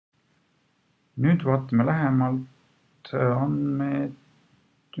Nüüd vaatame lähemalt andmetüüpis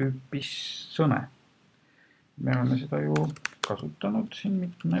sõne. Me oleme seda ju kasutanud siin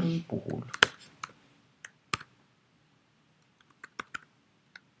mitmel puhul.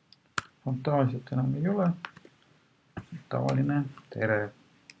 Fantaasiat enam ei ole. Tavaline tere.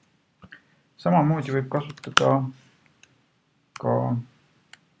 Samamoodi võib kasutada ka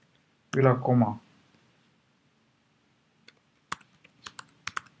ülakoma.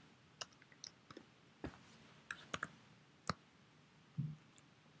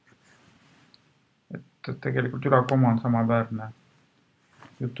 Tegelikult ülakoma on samaväärne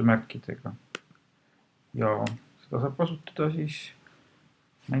jutumärkidega ja seda saab kasutada siis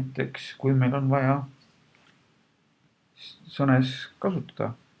näiteks, kui meil on vaja sõnes kasutada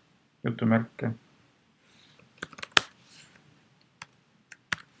jutumärke.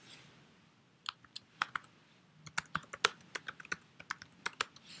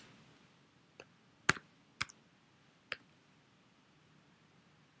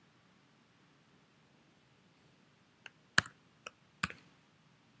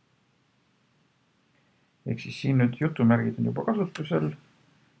 Ehk siis siin nüüd jutumärgid on juba kasutusel.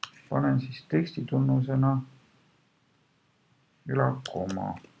 Panen siis tekstitunnusena ülakoma.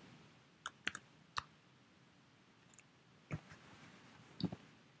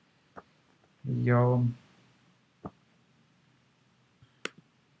 Ja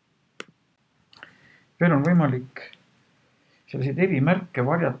veel on võimalik selliseid erimärke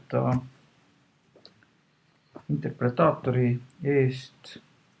varjata interpretaatori eest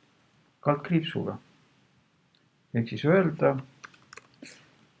kaldkriipsuga. Ehk siis öelda,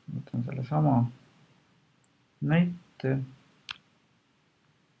 võtan selle sama näite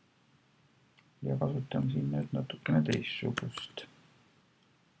ja kasutan siin nüüd natukene teistsugust.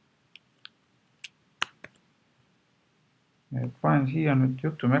 Panen siia nüüd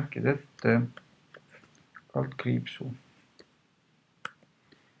jutumärkide ette kaldkriipsu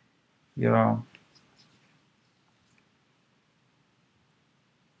ja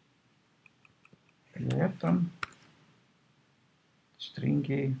jätan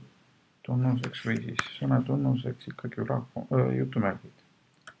stringi tunnuseks või siis sõna tunnuseks ikkagi jutumärgid.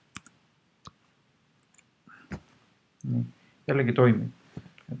 Nii, jällegi toimib.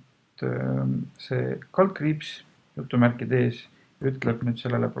 See kaldkriips jutumärkide ees ütleb nüüd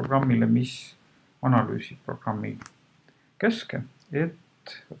sellele programmile, mis analüüsib programmi käske, et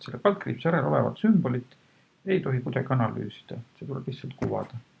selle kaldkriipsi järel olevat sümbolit ei tohi kuidagi analüüsida, see tuleb lihtsalt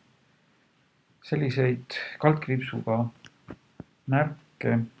kuvada. Selliseid kaldkriipsuga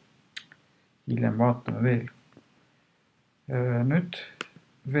märke hiljem vaatame veel. Nüüd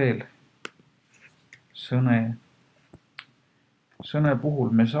veel sõne puhul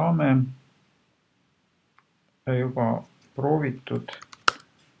me saame juba proovitud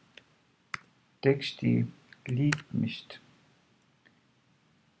teksti liitmist.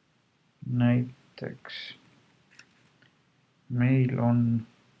 Näiteks meil on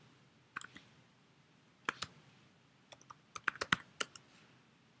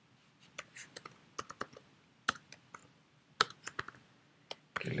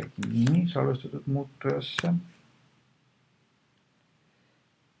kellegi nimi salvestatud muutujasse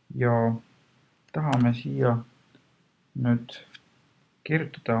ja tahame siia nüüd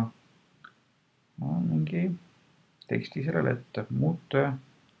kirjutada mingi teksti sellele ette,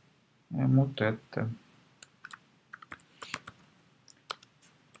 muutujate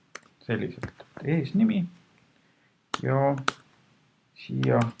selliselt eesnimi ja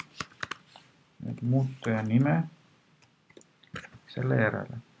siia nüüd muutuja nime selle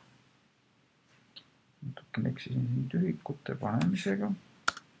järele. Natukene eksisin siin tühikute panemisega.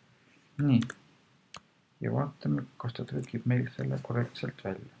 Nii. Ja vaatame, kas ta trükib meil selle korrektselt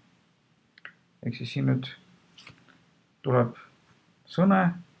välja. Ehk siis siin nüüd tuleb sõne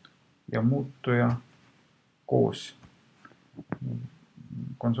ja muutuja koos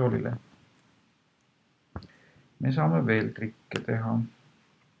konsoolile. Me saame veel trikke teha.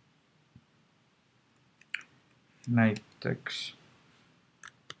 Näiteks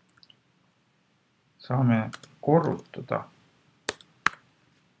saame korrutada.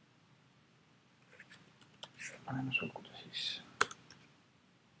 Paneme sulguda sisse.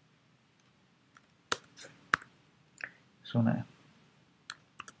 Sõne.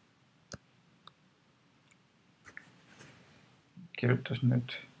 Kirjutas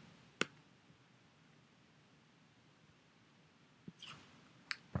nüüd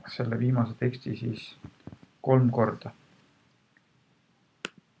selle viimase teksti siis 3 korda.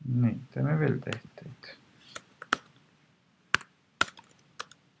 Nii, teeme veel tehteid.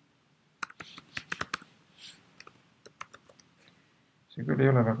 See küll ei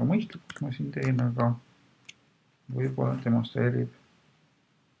ole väga mõistlik, mis ma siin teen, aga võib-olla demonstreerib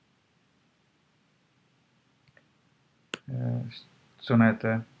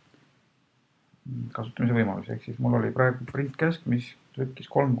sõnede kasutamise võimalus. Ehk siis mul oli praegu print käsk, mis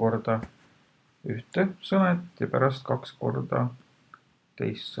trükkis 3 korda ühte sõnet ja pärast 2 korda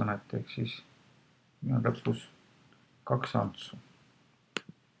teist sõnet. Ehk siis on lõpus 2 antsu.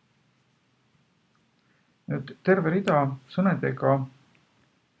 Nüüd terve rida sõnedega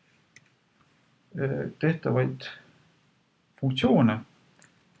tehtavaid funktsioone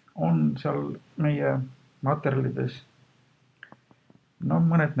on seal meie materjalides. No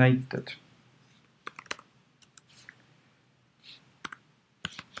mõned näited.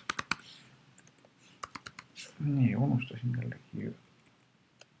 Nii, unustasin jällegi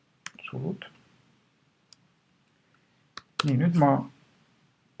sulud. Nii, nüüd ma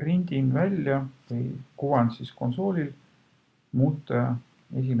prindin välja või kuvan siis konsoolil muuta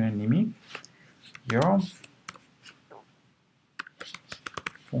esimene nimi ja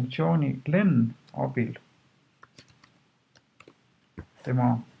funktsiooni len abil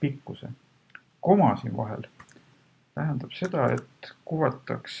tema pikkuse. Koma siin vahel tähendab seda, et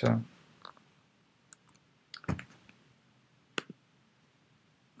kuvatakse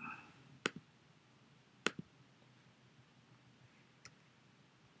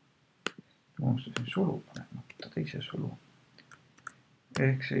unustasin sulu panemata, teise sulu.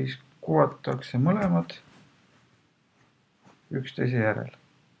 Ehk siis kuvatakse mõlemad üksteise järel.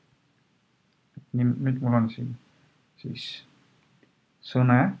 Nüüd mul on siin siis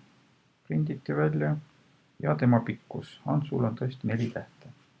sõne prinditi välja ja tema pikkus. Antsul on tõesti 4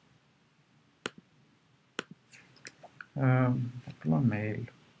 tähte. Võib-olla meil.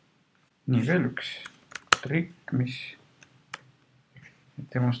 Nii, veel üks trikk, mis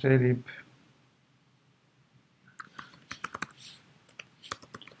demonstreerib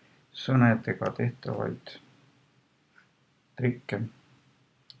sõnedega tehtavaid trikke.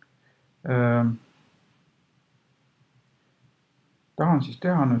 Tahan siis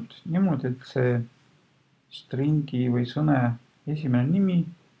teha nüüd niimoodi, et see stringi või sõne esimene nimi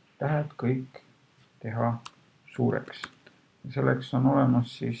tähed kõik teha suureks. Ja selleks on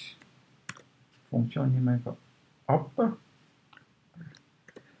olemas siis funktsioon nimega up.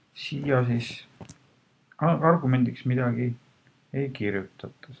 Siia siis argumendiks midagi ei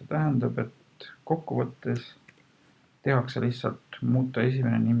kirjutata. See tähendab, et kokkuvõttes tehakse lihtsalt muuta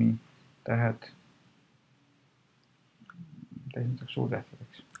esimene nimi tähed tähendaks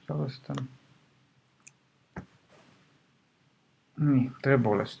suurtähtedeks. Salvestan. Nii,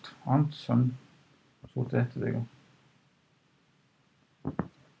 tõepoolest, ants on suurtähtedega.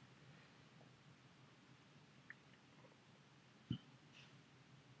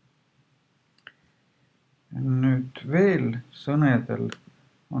 Nüüd veel sõnedel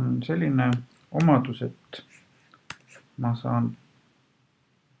on selline omadus, et ma saan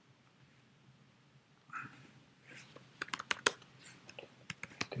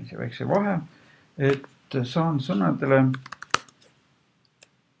teise väikse vahe, et saan sõnadele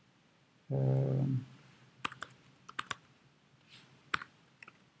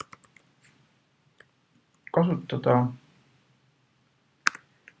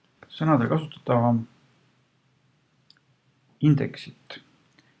kasutada indeksit.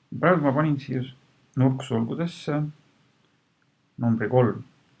 Praegu ma panin siia nurksulgudesse numbri 3,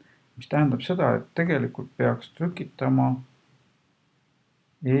 mis tähendab seda, et tegelikult peaks trükitama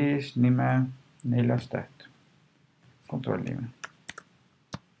ees nime 4 täht. Kontrollime.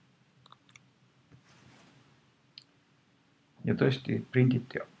 Ja tõesti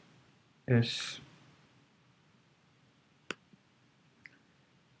prinditi S.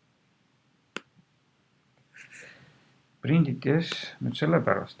 Prinditi S nüüd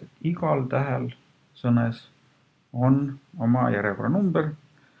sellepärast, et igal tähel sõnes on oma järjekorranumber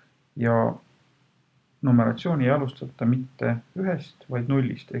ja numeratsiooni ei alustata mitte 1, vaid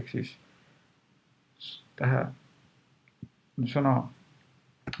 0, ehk siis tähe sõna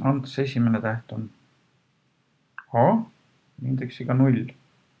ants esimene täht on A, indeksiga 0.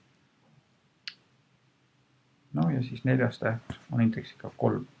 No ja siis 4 täht on indeksiga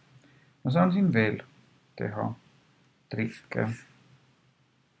 3. Ma saan siin veel teha trikke.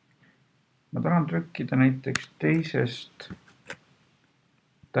 Ma tahan trükkida näiteks teisest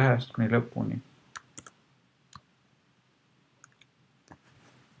tähest kuni lõpuni.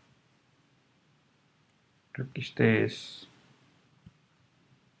 Trükist ees.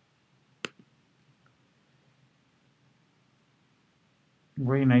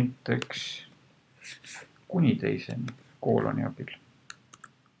 Või näiteks kuni teiseni kooloni abil.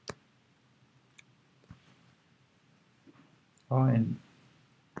 AN.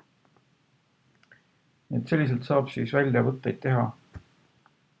 Et selliselt saab siis väljavõtteid teha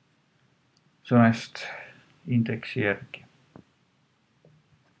sõnest indeksi järgi.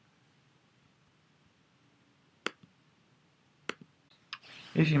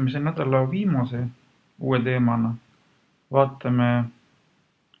 Esimese nädala viimase uue teemana vaatame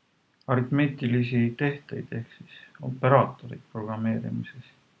aritmeetilisi tehteid ehk siis operaatorid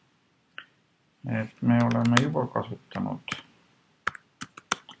programmeerimises. Et me oleme juba kasutanud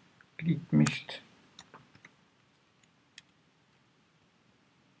liitmist,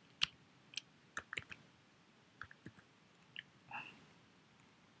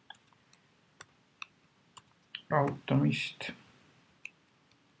 rahutamist,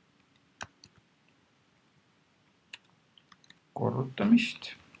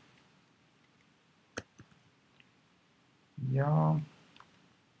 korrutamist ja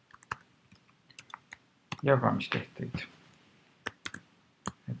jagamistehteid.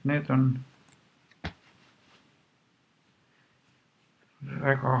 Et need on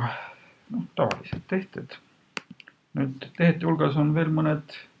väga tavalised tehted. Nüüd tehete hulgas on veel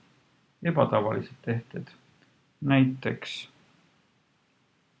mõned ebatavalised tehted. Näiteks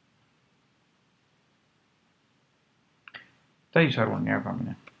täisarvuni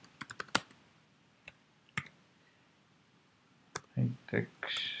jagamine.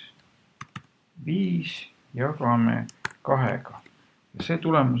 Näiteks 5 jagame 2-ga. Ja see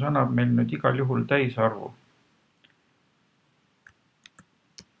tulemus annab meil nüüd igal juhul täisarvu.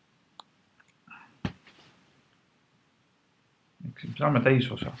 Ehk siis saame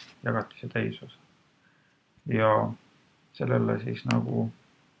täisosa, jagatise täisosa. Ja sellele siis nagu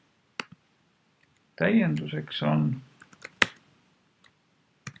täienduseks on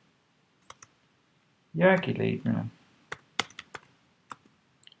jäägi leidmine.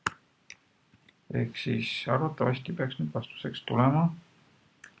 Ehk siis arvatavasti peaks nüüd vastuseks tulema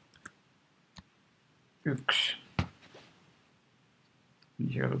 1.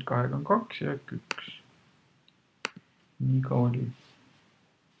 5 jagatud 2 on 2 ja 1. Nii ka oli.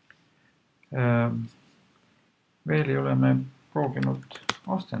 Veel ei ole me proovinud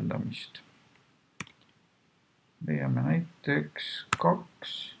astendamist. Leiame näiteks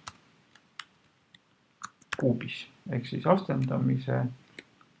 2 kuubis. Ehk siis astendamise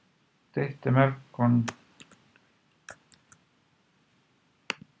tehtemärk on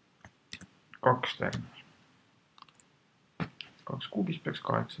 2 tärni. 2 kuubis peaks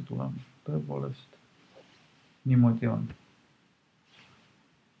 8 tulema. Tõepoolest niimoodi on.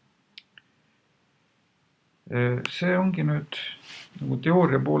 See ongi nüüd nagu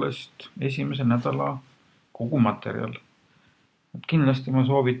teooria poolest esimese nädala kogu materjal. Kindlasti ma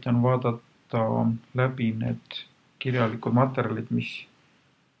soovitan vaadata läbi need kirjalikud materjalid, mis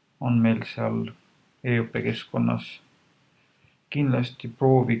on meil seal e-õppekeskkonnas. Kindlasti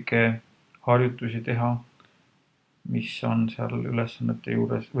proovige harjutusi teha, mis on seal ülesannete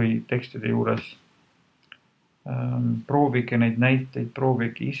juures või tekstide juures. Proovige neid näiteid,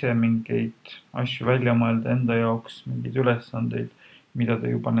 proovige ise mingeid asju välja mõelda enda jaoks, mingeid ülesandeid, mida te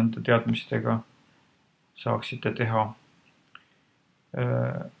juba nende teadmistega saaksite teha.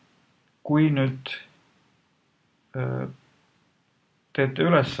 Kui nüüd teete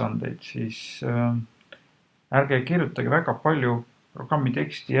ülesandeid, siis ärge kirjutage väga palju programmi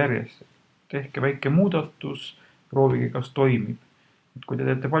teksti järjest. Tehke väike muudatus, proovige, kas toimib. Et kui te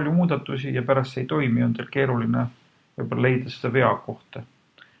teete palju muudatusi ja pärast see ei toimi, on teil keeruline võib-olla leida seda vea kohta.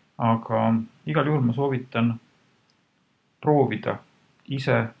 Aga igal juhul ma soovitan proovida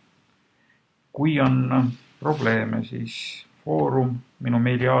ise. Kui on probleeme, siis foorum, minu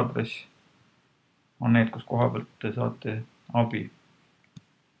meiliaadress on need, kus koha pealt te saate abi.